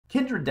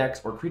Kindred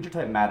decks, or creature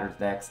type matters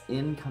decks,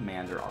 in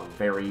Commander are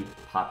very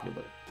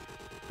popular.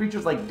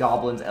 Creatures like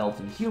goblins, elves,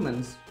 and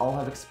humans all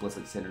have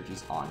explicit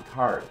synergies on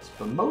cards,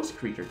 but most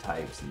creature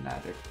types in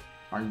Magic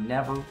are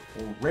never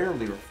or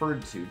rarely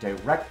referred to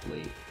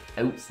directly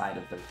outside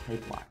of their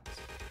type lines.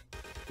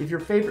 If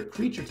your favorite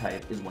creature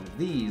type is one of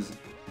these,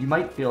 you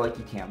might feel like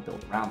you can't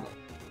build around them.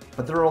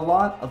 But there are a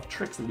lot of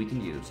tricks that we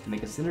can use to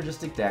make a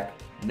synergistic deck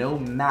no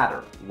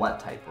matter what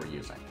type we're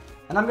using.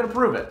 And I'm going to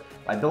prove it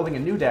by building a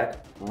new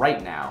deck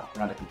right now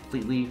around a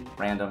completely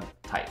random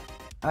type.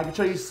 And I can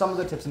show you some of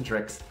the tips and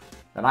tricks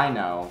that I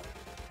know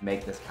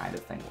make this kind of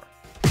thing work.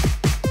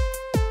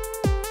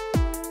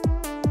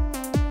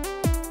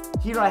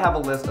 Here I have a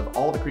list of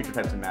all the creature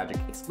types in Magic,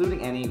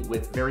 excluding any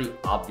with very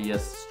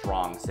obvious,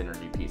 strong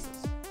synergy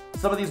pieces.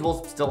 Some of these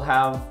will still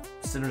have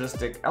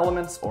synergistic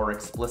elements or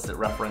explicit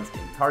reference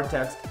in card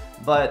text,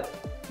 but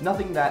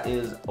nothing that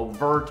is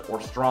overt or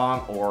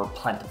strong or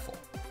plentiful.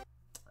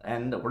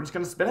 And we're just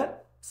gonna spin it,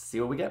 see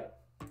what we get.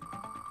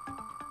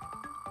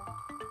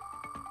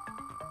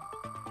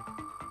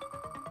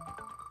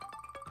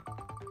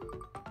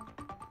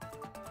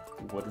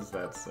 What does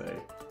that say?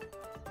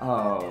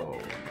 Oh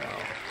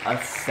no.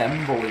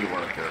 Assembly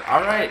worker.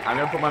 Alright, I'm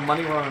gonna put my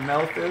money where my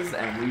mouth is,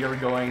 and we are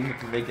going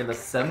to make an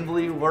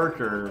assembly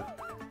worker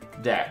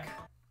deck.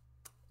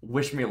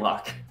 Wish me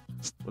luck.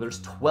 Well,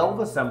 there's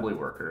 12 assembly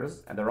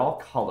workers, and they're all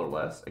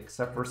colorless,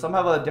 except for some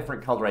have a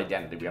different color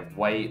identity. We have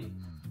white,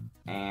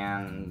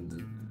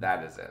 and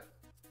that is it.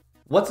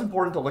 What's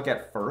important to look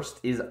at first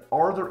is,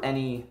 are there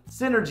any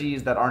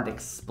synergies that aren't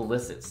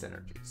explicit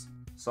synergies?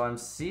 So I'm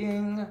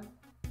seeing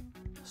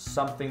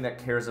something that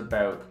cares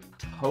about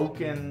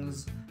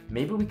tokens.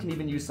 Maybe we can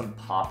even use some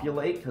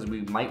populate, because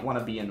we might want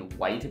to be in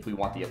white if we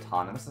want the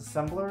autonomous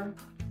assembler.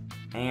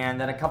 And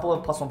then a couple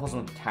of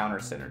 +1/+1 counter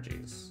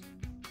synergies.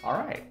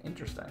 Alright,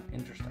 interesting,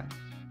 interesting.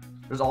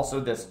 There's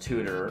also this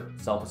tutor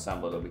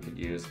self-assembler that we could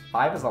use.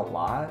 5 is a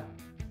lot,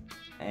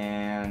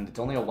 and it's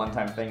only a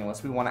one-time thing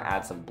unless we want to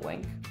add some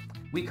blink.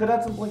 We could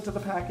add some blink to the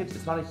package.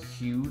 It's not a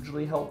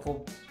hugely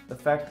helpful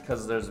effect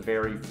because there's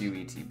very few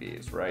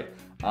ETBs, right?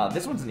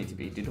 This one's an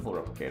ETB, Dutiful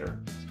Replicator.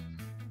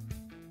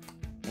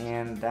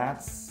 And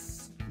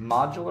that's...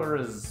 modular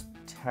is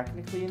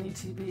technically an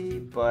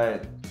ETB,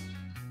 but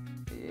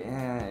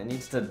yeah, it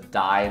needs to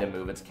die to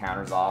move its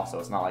counters off, so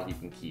it's not like you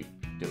can keep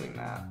doing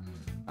that.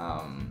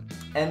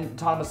 And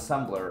Autonomous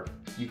Assembler,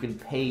 you can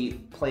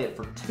play it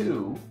for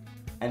 2,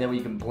 and then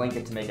you can blink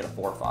it to make it a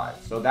 4/5.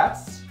 So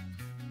that's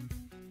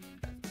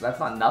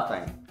not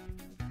nothing.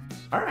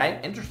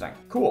 Alright, interesting.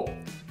 Cool.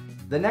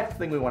 The next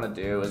thing we want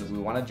to do is we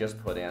want to just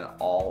put in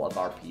all of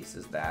our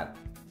pieces that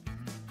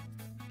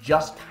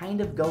just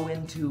kind of go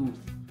into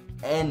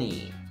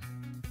any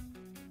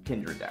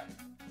Kindred deck.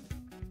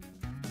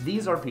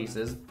 These are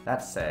pieces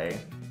that say,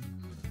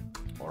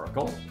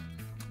 Oracle,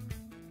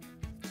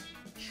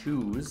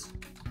 choose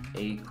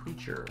a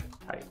creature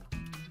type,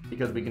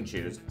 because we can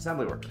choose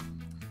assembly worker.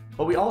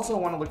 But we also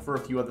want to look for a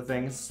few other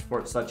things,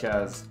 such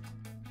as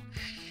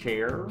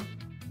share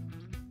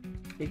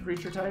a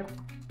creature type,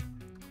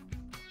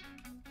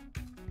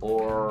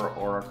 or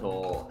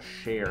Oracle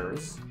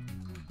shares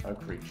a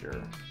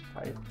creature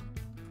type.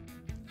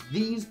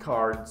 These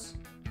cards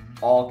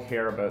all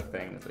care about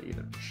things that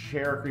either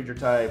share a creature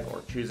type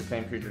or choose a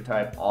claim creature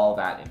type, all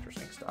that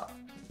interesting stuff.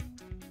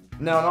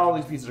 Now, not all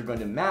these pieces are going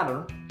to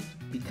matter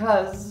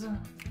because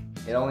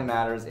it only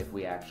matters if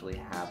we actually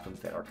have them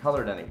fit our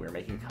color identity. We're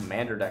making a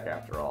commander deck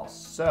after all.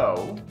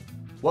 So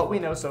what we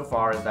know so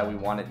far is that we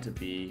want it to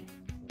be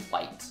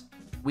white.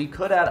 We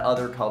could add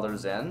other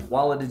colors in.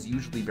 While it is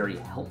usually very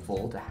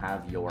helpful to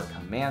have your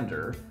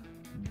commander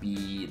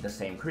be the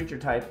same creature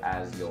type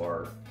as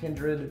your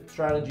Kindred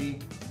strategy,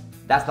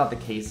 that's not the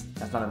case.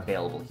 That's not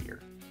available here.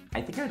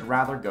 I think I'd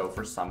rather go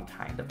for some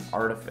kind of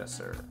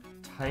artificer.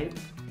 Type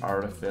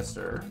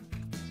artificer,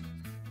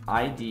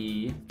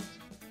 ID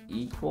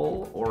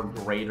equal or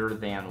greater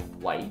than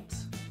white.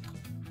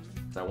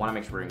 So I want to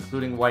make sure we're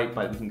including white,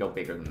 but we can go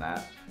bigger than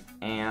that.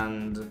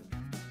 And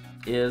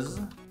is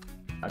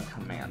a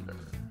commander.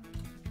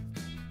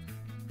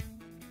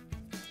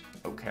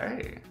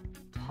 Okay.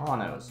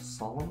 Thanos,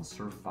 Solemn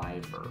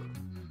Survivor.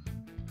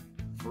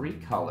 3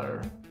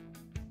 color.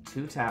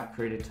 2 tap,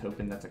 create a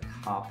token that's a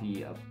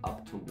copy of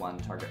up to 1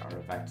 target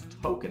artifact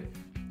token.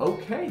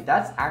 Okay,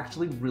 that's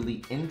actually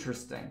really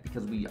interesting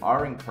because we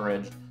are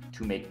encouraged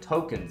to make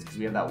tokens because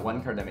we have that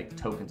 1 card that makes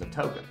tokens of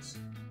tokens.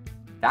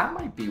 That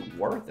might be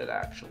worth it,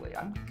 actually.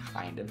 I'm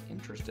kind of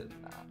interested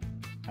in that.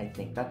 I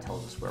think that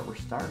tells us where we're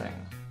starting.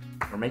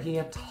 We're making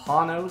a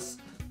Thanos,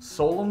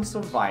 Solemn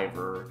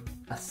Survivor,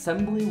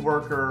 Assembly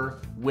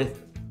Worker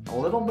with a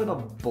little bit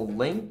of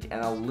blink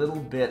and a little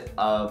bit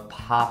of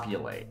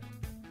populate.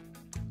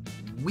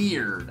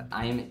 Weird.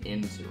 I am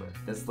into it.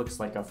 This looks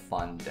like a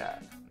fun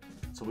deck.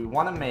 So we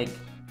want to make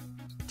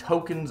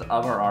tokens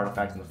of our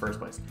artifacts in the first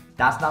place.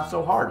 That's not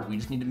so hard. We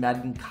just need to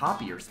add in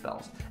copier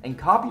spells. And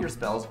copier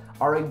spells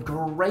are a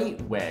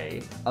great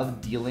way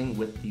of dealing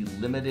with the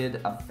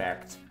limited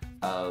effect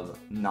of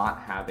not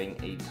having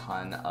a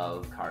ton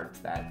of cards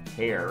that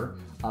care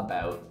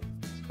about,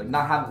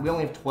 like we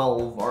only have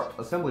 12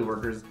 assembly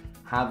workers.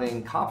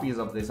 Having copies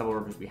of the assembly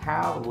workers we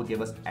have will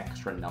give us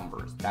extra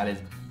numbers. That is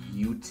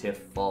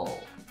beautiful.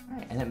 All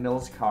right, and it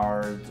mills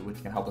cards,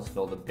 which can help us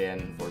fill the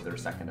bin for their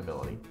second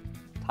ability.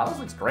 Tana's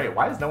looks great.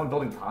 Why is no one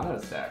building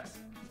Tana's decks?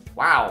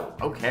 Wow,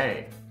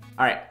 okay.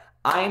 All right,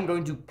 I am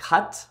going to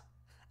cut,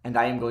 and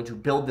I am going to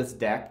build this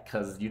deck,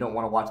 because you don't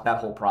want to watch that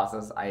whole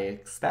process, I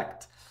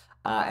expect.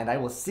 And I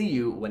will see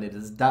you when it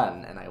is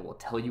done, and I will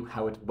tell you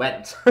how it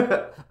went.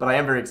 But I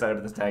am very excited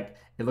for this deck.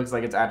 It looks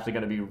like it's actually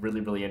going to be really,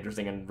 really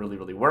interesting and really,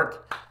 really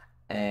work.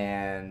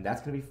 And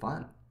that's going to be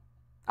fun.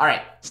 All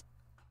right.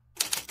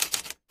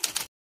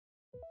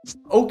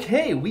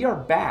 Okay, we are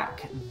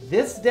back.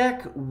 This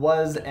deck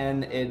was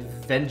an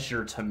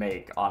adventure to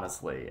make,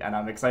 honestly, and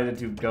I'm excited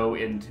to go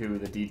into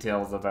the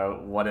details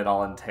about what it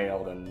all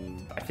entailed,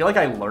 and I feel like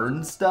I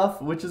learned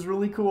stuff, which is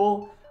really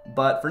cool.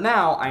 But for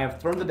now, I have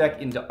thrown the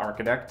deck into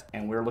Architect,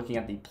 and we're looking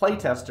at the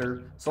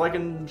playtester, so I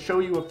can show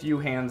you a few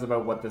hands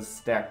about what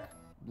this deck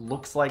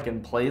looks like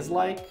and plays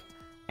like,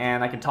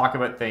 and I can talk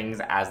about things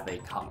as they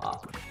come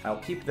up. I'll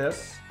keep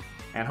this,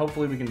 and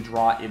hopefully we can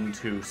draw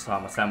into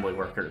some assembly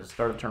workers.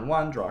 Start of turn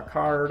 1, draw a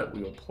card,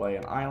 we will play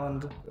an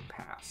island, we'll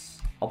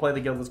pass. I'll play the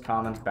Guildless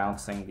Commons,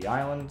 bouncing the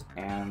island,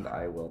 and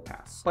I will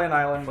pass. Play an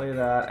island, play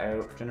that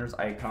out, generous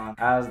icon.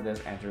 As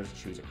this enters,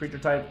 choose a creature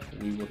type.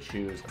 We will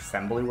choose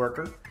Assembly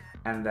Worker,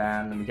 and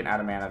then we can add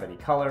a mana of any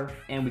color,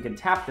 and we can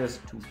tap this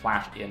to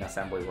flash in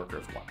Assembly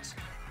Workers once.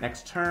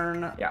 Next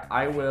turn, yeah,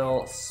 I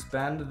will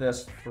spend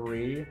this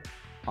 3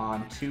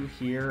 on 2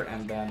 here,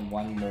 and then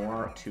 1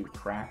 more to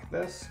crack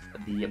this.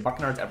 The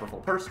Bucknard's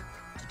Everfull Purse.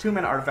 It's a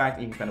 2-mana artifact.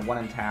 You can spend 1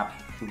 and tap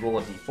to roll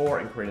a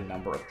d4 and create a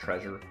number of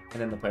treasure,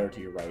 and then the player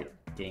to your right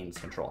gains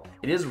control.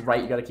 It is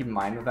right, you gotta keep in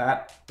mind of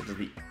that, which is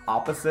the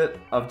opposite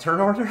of turn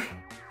order.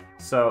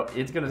 So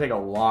it's gonna take a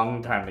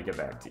long time to get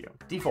back to you.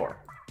 d4.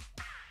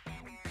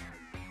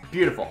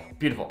 Beautiful,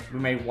 beautiful. We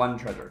made 1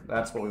 treasure.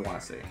 That's what we want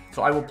to see.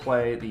 So I will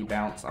play the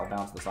bounce. I'll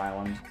bounce this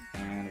island,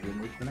 and we'll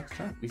move to the next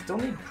turn. We still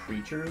need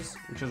creatures,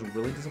 which is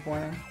really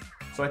disappointing.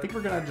 So I think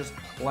we're gonna just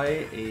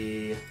play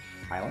a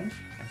island.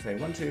 I say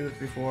 1, 2,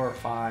 3, 4,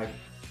 5,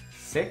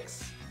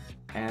 6,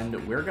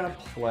 and we're gonna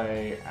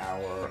play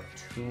our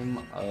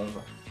Tomb of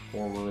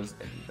Horrors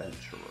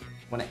Adventurer.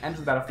 When it enters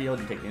the battlefield,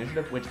 you take the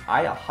initiative, which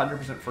I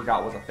 100%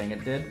 forgot was a thing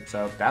it did,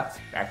 so that's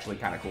actually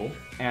kind of cool.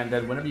 And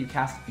then whenever you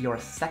cast your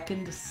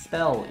second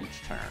spell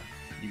each turn,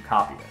 you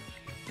copy it.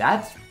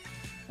 That's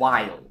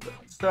wild.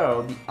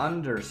 So, the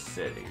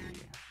Undercity.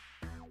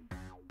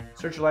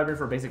 Search your library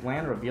for a basic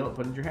land, reveal it,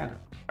 put it into your hand.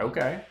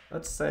 Okay,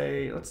 let's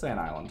say an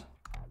island.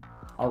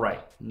 All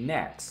right,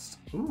 next.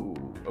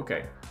 Ooh,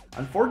 okay.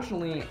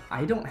 Unfortunately,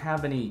 I don't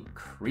have any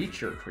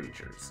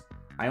creatures.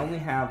 I only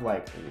have,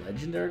 like,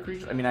 legendary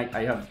creatures. I mean,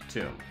 I have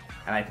Tomb.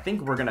 And I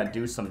think we're gonna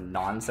do some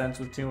nonsense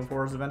with Tomb of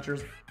Horrors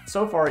Adventures.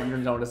 So far, you're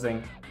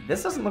noticing,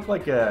 this doesn't look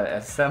like a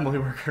Assembly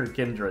Worker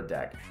Kindred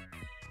deck.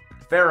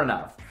 Fair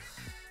enough.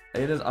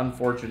 It is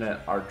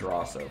unfortunate, our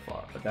draw so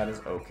far, but that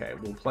is okay.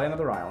 We'll play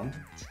another island,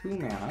 2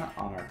 mana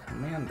on our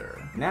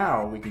commander.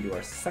 Now, we can do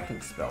our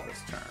second spell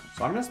this turn.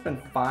 So I'm gonna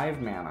spend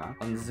 5 mana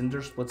on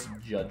Zindersplit's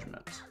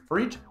Judgment. For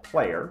each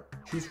player,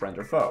 choose friend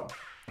or foe.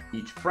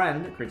 Each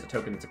friend creates a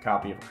token that's a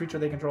copy of a creature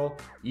they control.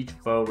 Each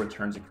foe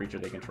returns a creature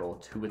they control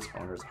to its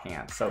owner's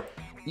hand. So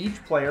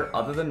each player,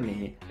 other than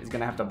me, is going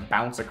to have to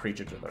bounce a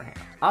creature to their hand.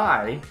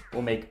 I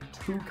will make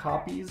 2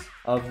 copies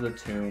of the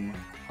Tomb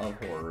of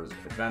Horrors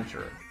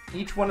Adventurer.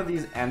 Each one of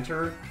these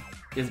enter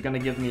is going to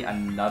give me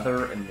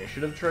another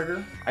initiative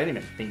trigger. I didn't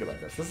even think about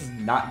this. This is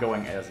not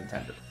going as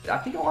intended. I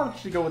think I'll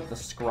actually go with the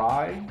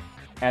Scry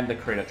and the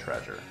Create a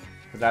Treasure,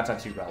 because that's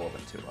actually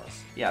relevant to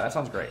us. Yeah, that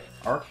sounds great.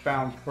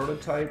 Arcbound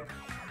Prototype.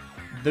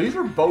 These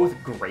are both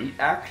great,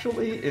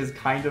 actually, is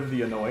kind of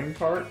the annoying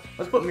part.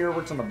 Let's put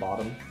Mirrorworks on the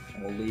bottom,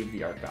 and we'll leave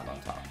the Arcbound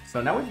on top.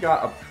 So now we've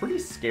got a pretty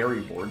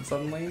scary board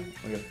suddenly.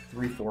 We have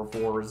 3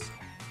 4/4s,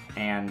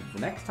 and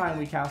the next time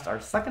we cast our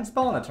second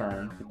spell in a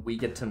turn, we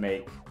get to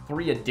make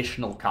 3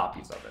 additional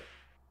copies of it,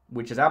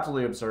 which is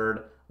absolutely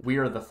absurd. We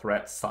are the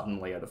threat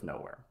suddenly out of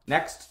nowhere.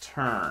 Next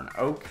turn.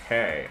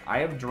 Okay, I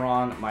have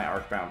drawn my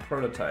Arcbound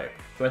Prototype.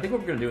 So I think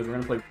what we're gonna do is we're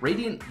gonna play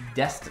Radiant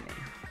Destiny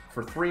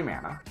for 3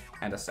 mana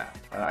and Ascent.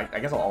 I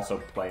guess I'll also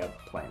play a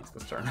Plains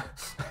this turn.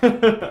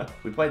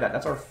 We play that.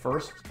 That's our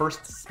first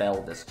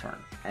spell this turn.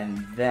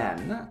 And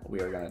then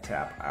we are going to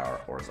tap our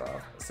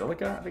Orzhov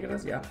Basilica, I think it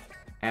is, yeah,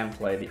 and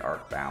play the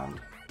Arcbound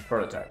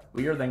Prototype.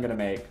 We are then going to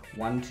make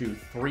 1, 2,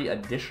 3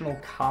 additional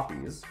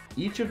copies.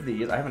 Each of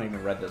these, I haven't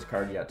even read this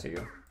card yet to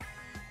you.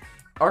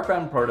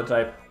 Arcbound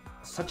Prototype,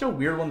 such a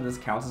weird one that this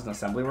counts as an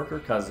assembly worker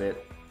because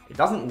it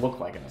doesn't look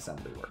like an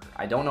assembly worker.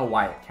 I don't know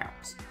why it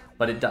counts,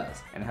 but it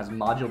does, and it has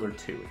modular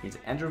 2. It means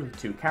it enters with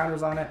 2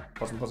 counters on it,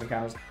 +1/+1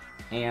 counters,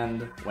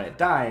 and when it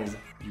dies,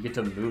 you get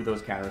to move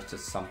those counters to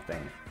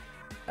something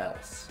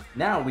else.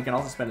 Now, we can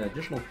also spend an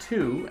additional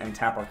 2 and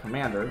tap our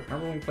commander.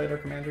 Remember when we played our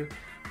commander?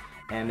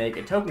 And make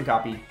a token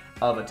copy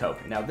of a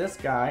token. Now, this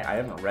guy, I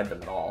haven't read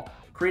them at all,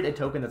 create a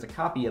token that's a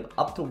copy of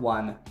up to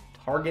 1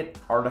 target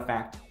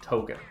artifact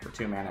token for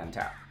 2 mana and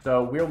tap.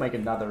 So we'll make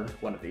another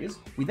one of these.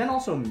 We then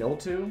also mill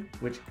 2,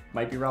 which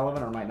might be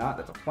relevant or might not.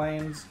 That's a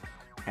plains,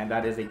 and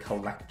that is a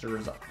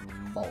collector's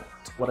vault.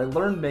 What I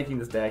learned making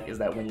this deck is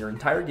that when your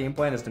entire game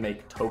plan is to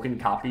make token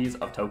copies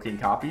of token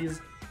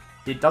copies,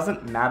 it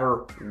doesn't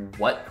matter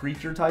what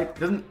creature type. It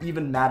doesn't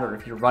even matter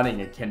if you're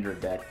running a Kindred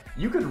deck.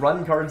 You could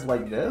run cards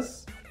like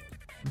this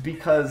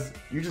because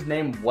you just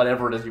name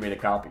whatever it is you made a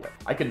copy of.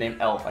 I could name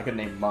Elf, I could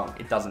name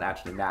Monk, it doesn't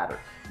actually matter,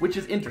 which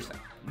is interesting.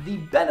 The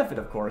benefit,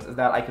 of course, is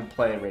that I can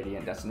play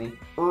Radiant Destiny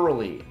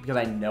early because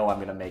I know I'm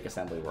going to make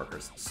assembly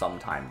workers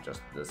sometime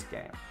just this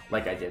game,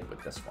 like I did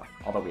with this one.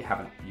 Although we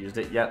haven't used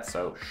it yet,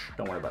 so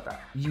don't worry about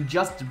that. You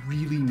just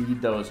really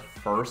need those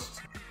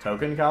first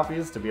token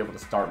copies to be able to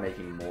start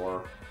making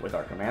more with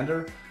our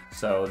commander.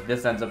 So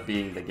this ends up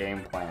being the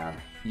game plan,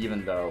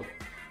 even though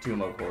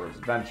Tomb of Horrors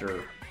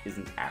Adventure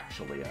isn't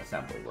actually an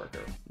assembly worker.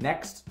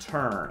 Next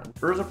turn,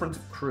 Urza Prince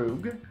of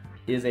Krug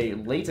is a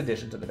late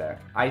addition to the deck.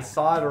 I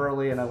saw it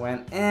early and I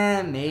went,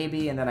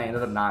 maybe, and then I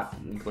ended up not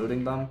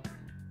including them.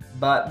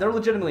 But they're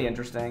legitimately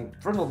interesting.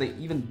 First of all, they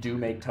even do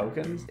make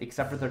tokens,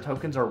 except for their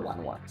tokens are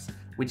 1/1s,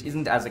 which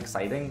isn't as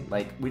exciting.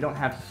 Like, we don't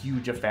have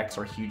huge effects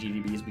or huge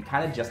EDBs. We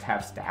kind of just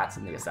have stats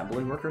in the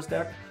assembly workers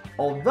deck.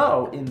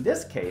 Although, in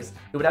this case,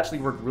 it would actually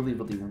work really,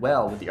 really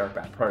well with the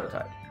Arcbound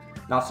prototype.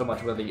 Not so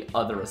much with the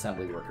other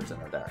assembly workers in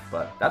our deck,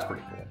 but that's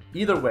pretty cool.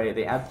 Either way,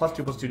 they add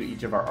 +2/+2 to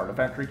each of our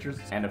artifact creatures,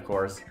 and of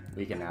course,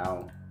 we can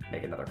now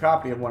make another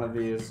copy of one of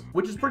these,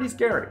 which is pretty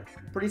scary.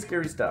 Pretty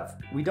scary stuff.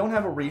 We don't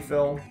have a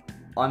refill,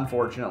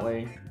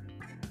 unfortunately.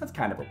 That's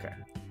kind of okay.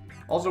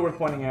 Also worth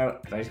pointing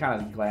out, I just kind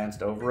of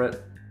glanced over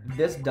it,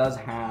 this does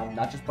have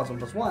not just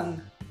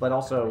 +1/+1, but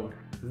also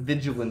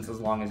vigilance as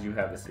long as you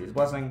have the Sea's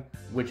Blessing,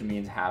 which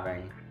means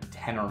having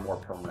 10 or more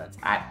permanents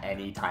at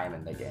any time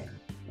in the game,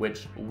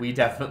 which we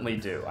definitely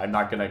do. I'm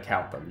not gonna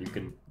count them,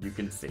 you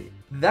can see.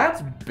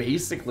 That's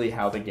basically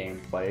how the game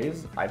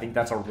plays. I think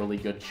that's a really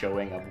good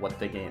showing of what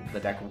the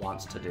deck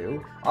wants to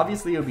do.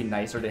 Obviously, it would be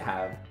nicer to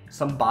have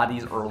some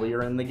bodies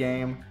earlier in the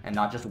game and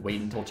not just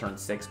wait until turn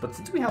 6, but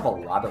since we have a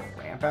lot of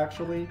ramp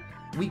actually,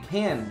 we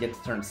can get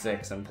to turn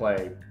 6 and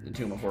play the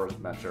Tomb of Horrors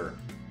Adventure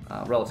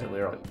relatively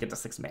early. Get to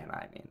 6 mana,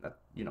 I mean,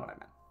 you know what I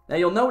meant. Now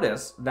you'll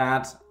notice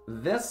that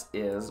this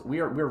is,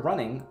 we're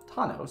running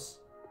Thanos,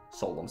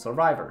 Solemn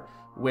Survivor,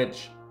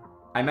 which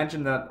I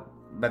mentioned that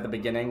at the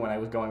beginning when I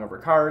was going over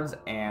cards,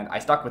 and I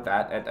stuck with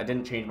that. I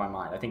didn't change my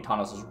mind. I think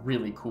Thanos is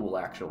really cool,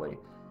 actually.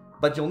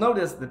 But you'll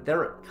notice that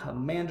their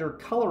commander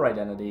color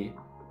identity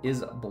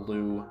is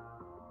blue,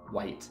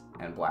 white,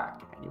 and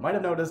black. And you might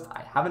have noticed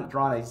I haven't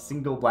drawn a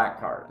single black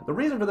card. The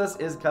reason for this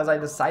is because I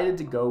decided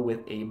to go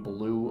with a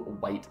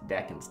blue-white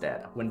deck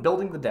instead. When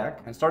building the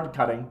deck, I started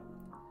cutting,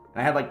 and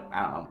I had like,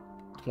 I don't know,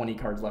 20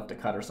 cards left to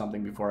cut or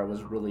something before I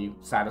was really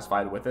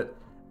satisfied with it.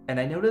 And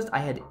I noticed I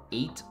had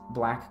 8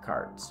 black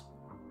cards.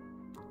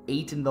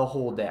 8 in the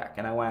whole deck.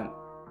 And I went,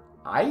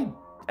 I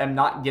am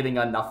not getting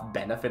enough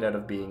benefit out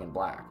of being in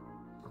black.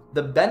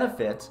 The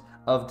benefit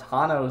of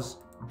Thanos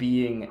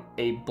being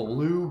a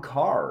blue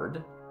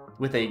card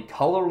with a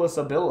colorless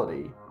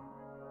ability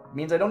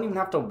means I don't even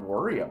have to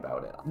worry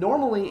about it.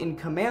 Normally in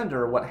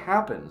Commander, what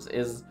happens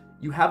is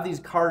you have these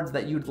cards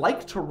that you'd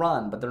like to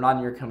run, but they're not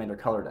in your Commander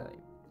color identity.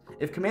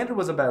 If Commander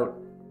was about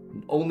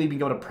only being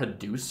able to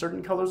produce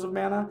certain colors of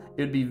mana,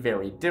 it would be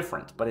very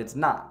different, but it's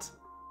not.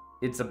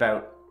 It's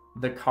about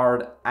the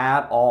card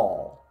at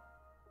all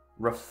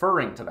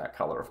referring to that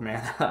color of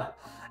mana.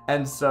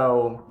 And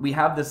so we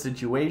have this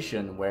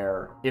situation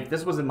where if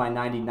this was in my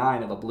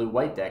 99 of a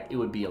blue-white deck, it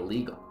would be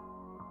illegal,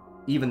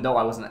 even though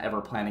I wasn't ever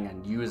planning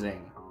on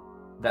using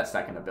that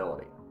second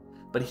ability.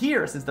 But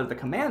here, since they're the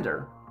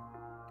commander,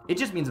 it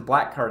just means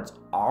black cards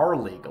are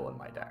legal in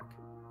my deck,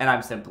 and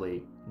I'm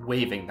simply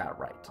waiving that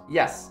right.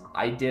 Yes,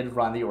 I did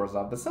run the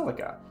Orzhov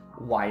Basilica.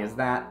 Why is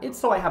that? It's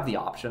so I have the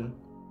option.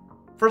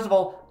 First of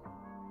all,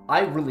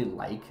 I really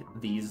like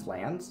these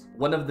lands.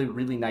 One of the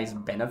really nice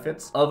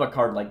benefits of a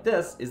card like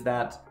this is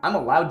that I'm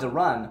allowed to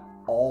run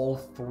all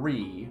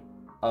 3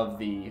 of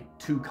the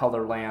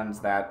 2-color lands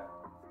that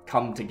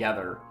come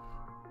together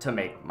to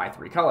make my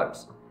 3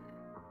 colors,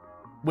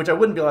 which I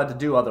wouldn't be allowed to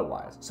do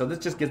otherwise. So this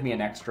just gives me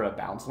an extra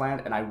bounce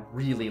land, and I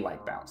really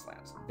like bounce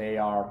lands. They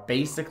are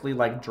basically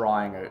like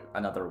drawing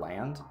another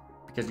land,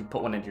 because you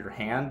put one into your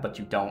hand, but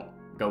you don't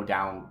go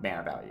down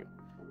mana value.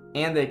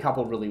 And they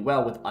couple really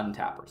well with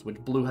untappers, which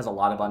blue has a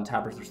lot of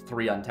untappers. There's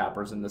 3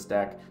 untappers in this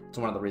deck. It's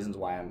one of the reasons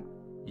why I'm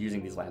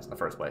using these lands in the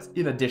first place,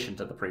 in addition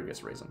to the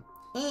previous reason.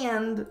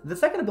 And the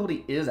second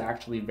ability is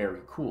actually very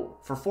cool.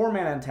 For 4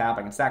 mana and tap,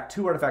 I can sack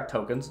 2 artifact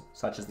tokens,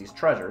 such as these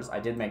treasures. I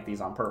did make these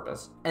on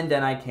purpose. And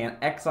then I can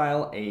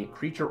exile a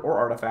creature or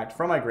artifact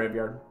from my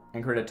graveyard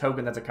and create a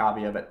token that's a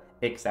copy of it,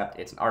 except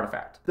it's an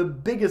artifact. The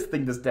biggest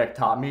thing this deck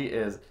taught me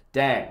is,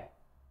 dang,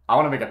 I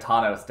want to make a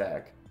Thanos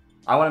deck.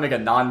 I want to make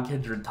a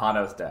non-Kindred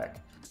Thanos deck.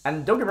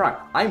 And don't get me wrong,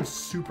 I'm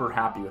super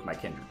happy with my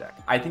Kindred deck.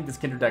 I think this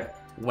Kindred deck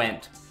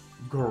went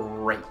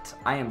great.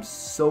 I am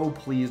so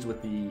pleased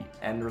with the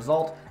end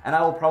result, and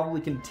I will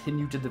probably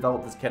continue to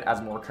develop this kit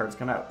as more cards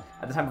come out.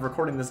 At the time of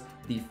recording this,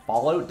 the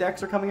Fallout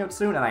decks are coming out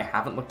soon, and I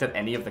haven't looked at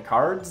any of the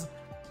cards.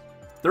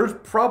 There's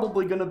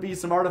probably going to be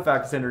some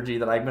artifact synergy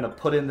that I'm going to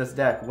put in this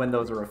deck when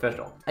those are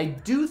official. I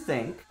do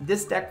think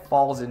this deck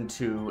falls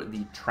into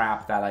the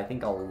trap that I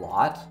think a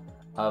lot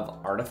of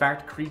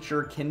artifact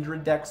creature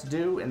kindred decks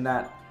do, in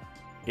that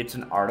it's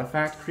an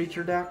artifact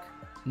creature deck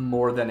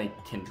more than a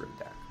kindred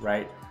deck,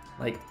 right?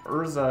 Like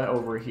Urza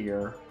over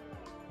here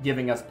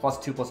giving us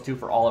 +2/+2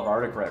 for all of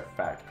our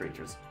artifact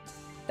creatures.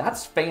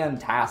 That's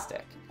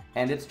fantastic.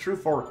 And it's true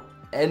for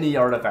any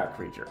artifact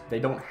creature. They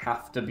don't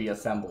have to be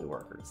assembly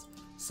workers.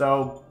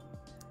 So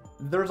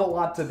there's a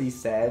lot to be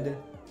said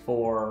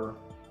for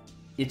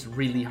it's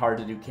really hard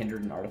to do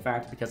kindred and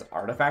artifact because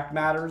artifact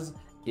matters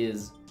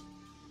is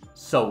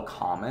so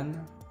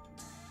common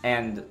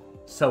and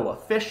so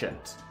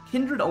efficient.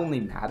 Kindred only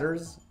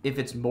matters if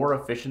it's more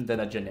efficient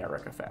than a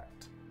generic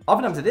effect.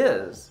 Oftentimes it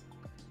is,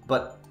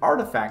 but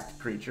artifact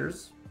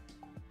creatures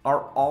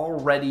are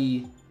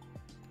already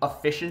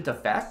efficient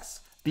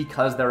effects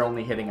because they're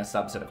only hitting a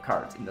subset of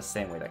cards in the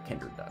same way that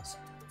Kindred does.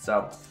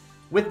 So,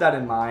 with that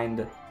in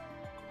mind,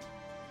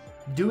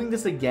 doing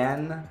this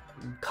again,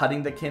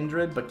 cutting the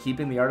Kindred but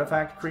keeping the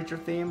artifact creature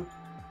theme,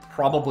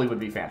 probably would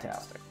be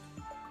fantastic.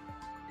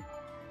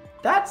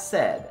 That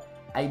said,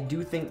 I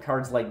do think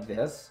cards like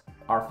this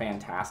are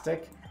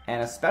fantastic,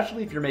 and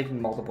especially if you're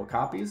making multiple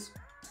copies,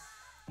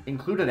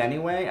 include it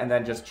anyway, and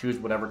then just choose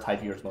whatever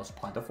type you is most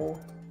plentiful,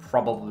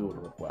 probably would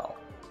work well.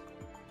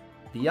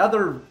 The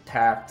other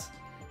tact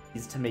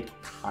is to make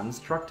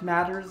construct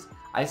matters.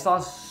 I saw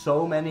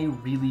so many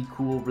really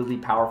cool, really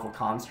powerful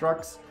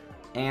constructs,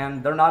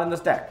 and they're not in this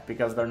deck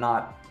because they're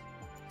not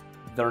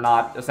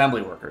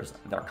assembly workers,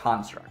 they're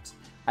constructs.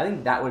 I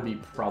think that would be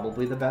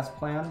probably the best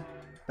plan,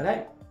 but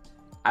hey,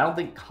 I don't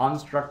think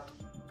construct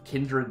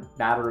kindred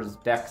matters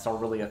decks are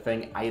really a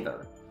thing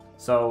either.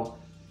 So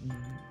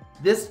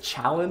this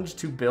challenge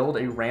to build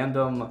a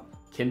random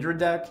kindred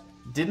deck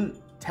didn't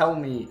tell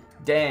me,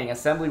 dang,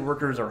 assembly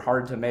workers are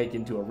hard to make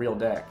into a real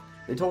deck.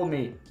 They told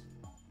me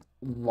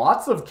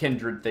lots of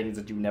kindred things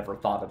that you never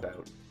thought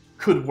about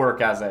could work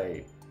as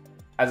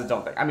its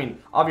own thing. I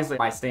mean, obviously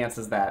my stance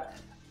is that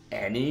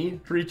any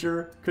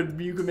creature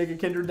you could make a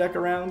kindred deck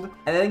around.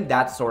 And I think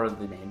that's sort of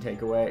the main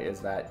takeaway,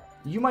 is that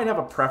you might have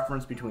a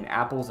preference between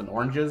apples and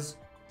oranges,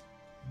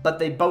 but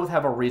they both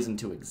have a reason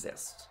to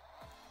exist.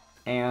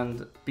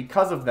 And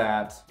because of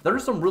that, there are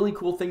some really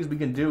cool things we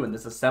can do in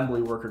this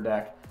assembly worker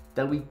deck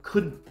that we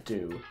couldn't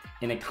do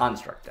in a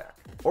construct deck,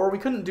 or we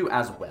couldn't do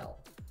as well.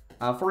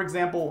 For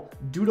example,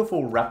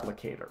 Dutiful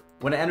Replicator.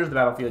 When it enters the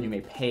battlefield, you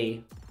may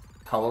pay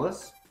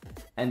colorless,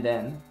 and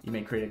then you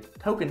may create a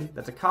token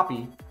that's a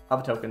copy of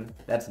a token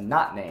that's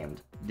not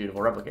named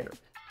Dutiful Replicator.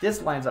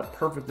 This lines up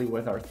perfectly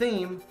with our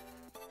theme,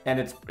 and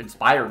it's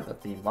inspired the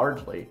theme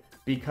largely,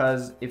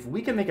 because if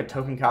we can make a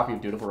token copy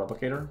of Dutiful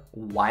Replicator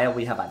while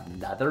we have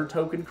another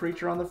token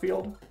creature on the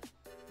field,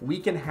 we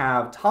can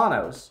have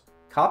Thanos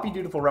copy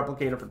Dutiful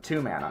Replicator for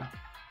 2 mana,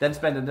 then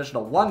spend an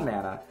additional 1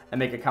 mana and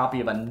make a copy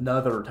of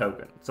another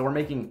token. So we're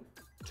making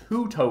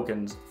 2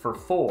 tokens for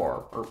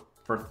 4, or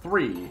for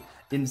 3,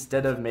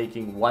 instead of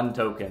making 1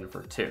 token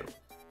for 2.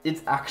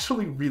 It's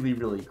actually really,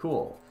 really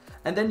cool.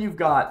 And then you've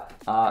got,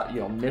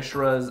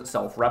 Mishra's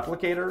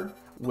Self-Replicator,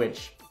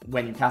 which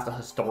when you cast a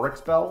historic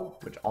spell,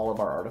 which all of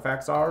our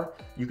artifacts are,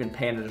 you can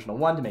pay an additional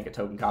 1 to make a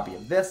token copy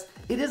of this.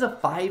 It is a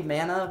 5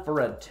 mana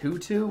for a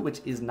 2/2,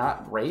 which is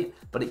not great,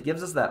 but it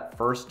gives us that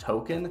first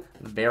token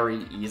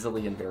very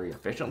easily and very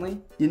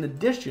efficiently. In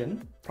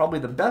addition, probably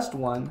the best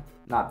one,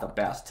 not the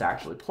best to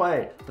actually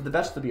play, but the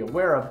best to be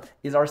aware of,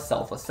 is our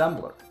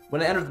Self-Assembler.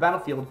 When it enters the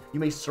battlefield, you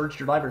may search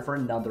your library for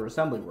another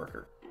assembly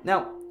worker.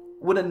 Now,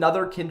 would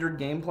another Kindred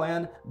game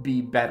plan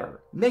be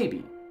better?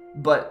 Maybe.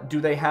 But do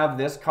they have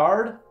this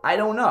card? I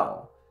don't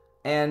know.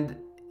 And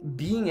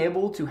being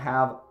able to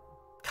have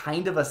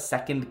kind of a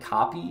second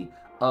copy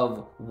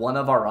of one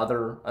of our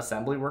other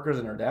assembly workers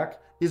in our deck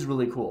is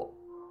really cool.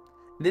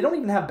 They don't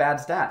even have bad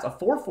stats. A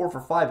 4/4 for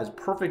 5 is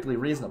perfectly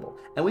reasonable,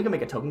 and we can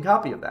make a token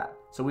copy of that.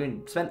 So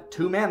we spent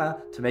 2 mana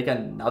to make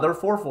another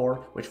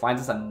 4/4, which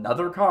finds us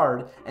another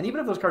card, and even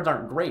if those cards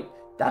aren't great,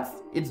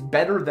 it's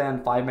better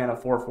than 5 mana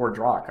 4/4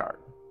 draw a card,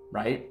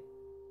 right?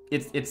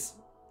 It's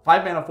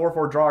 5 mana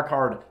 4/4 draw a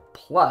card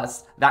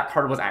plus that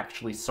card was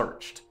actually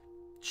searched.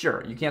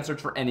 Sure, you can't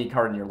search for any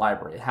card in your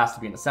library. It has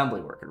to be an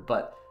assembly worker,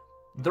 but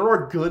there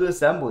are good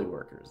assembly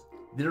workers.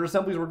 There are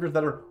assembly workers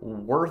that are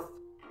worth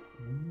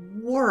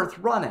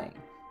running,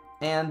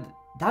 and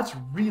that's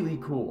really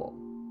cool.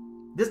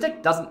 This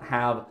deck doesn't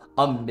have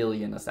a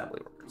million assembly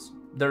workers.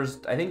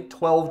 There's, I think,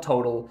 12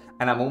 total,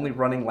 and I'm only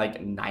running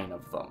like 9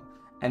 of them.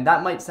 And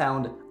that might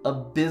sound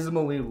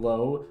abysmally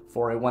low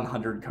for a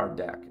 100 card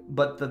deck,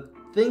 but the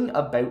thing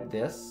about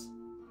this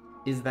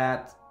is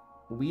that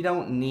we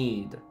don't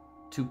need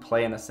to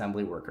play an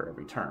assembly worker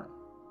every turn.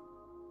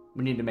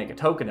 We need to make a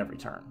token every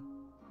turn.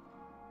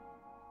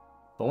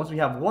 But once we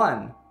have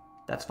 1,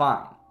 that's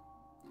fine.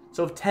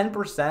 So if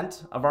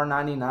 10% of our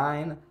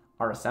 99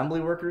 our assembly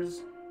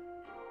workers,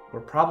 we're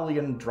probably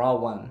going to draw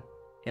one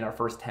in our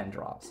first 10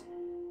 draws.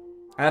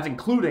 And that's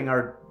including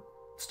our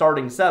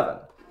starting 7.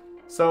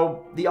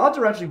 So the odds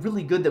are actually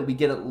really good that we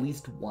get at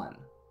least one.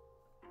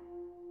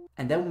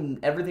 And then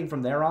everything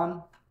from there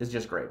on is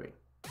just gravy.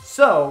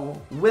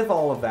 So, with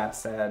all of that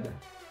said,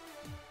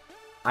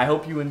 I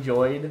hope you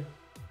enjoyed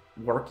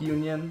Work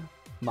Union,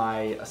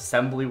 my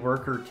assembly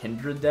worker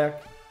Kindred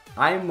deck.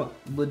 I'm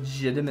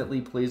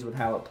legitimately pleased with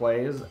how it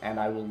plays, and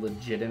I will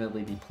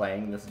legitimately be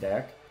playing this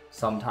deck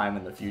sometime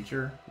in the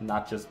future,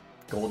 not just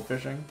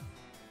goldfishing.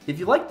 If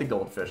you like the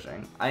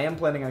goldfishing, I am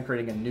planning on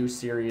creating a new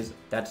series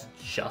that's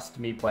just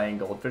me playing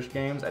goldfish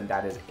games, and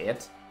that is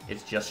it.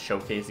 It's just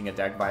showcasing a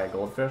deck via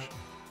goldfish,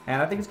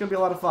 and I think it's going to be a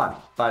lot of fun.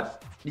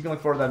 But you can look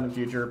forward to that in the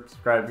future.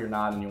 Subscribe if you're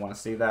not and you want to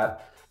see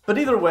that. But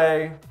either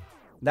way,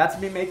 that's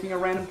me making a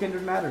random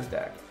Kindred Matters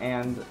deck,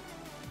 and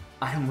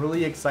I'm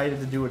really excited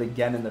to do it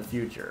again in the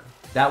future.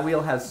 That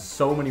wheel has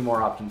so many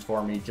more options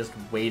for me, just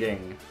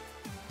waiting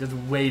to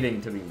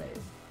be made.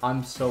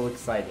 I'm so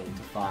excited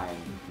to find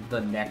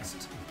the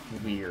next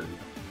weird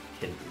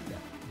Kindred deck.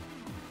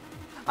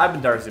 I've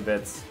been Darcy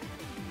Bits.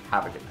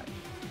 Have a good night.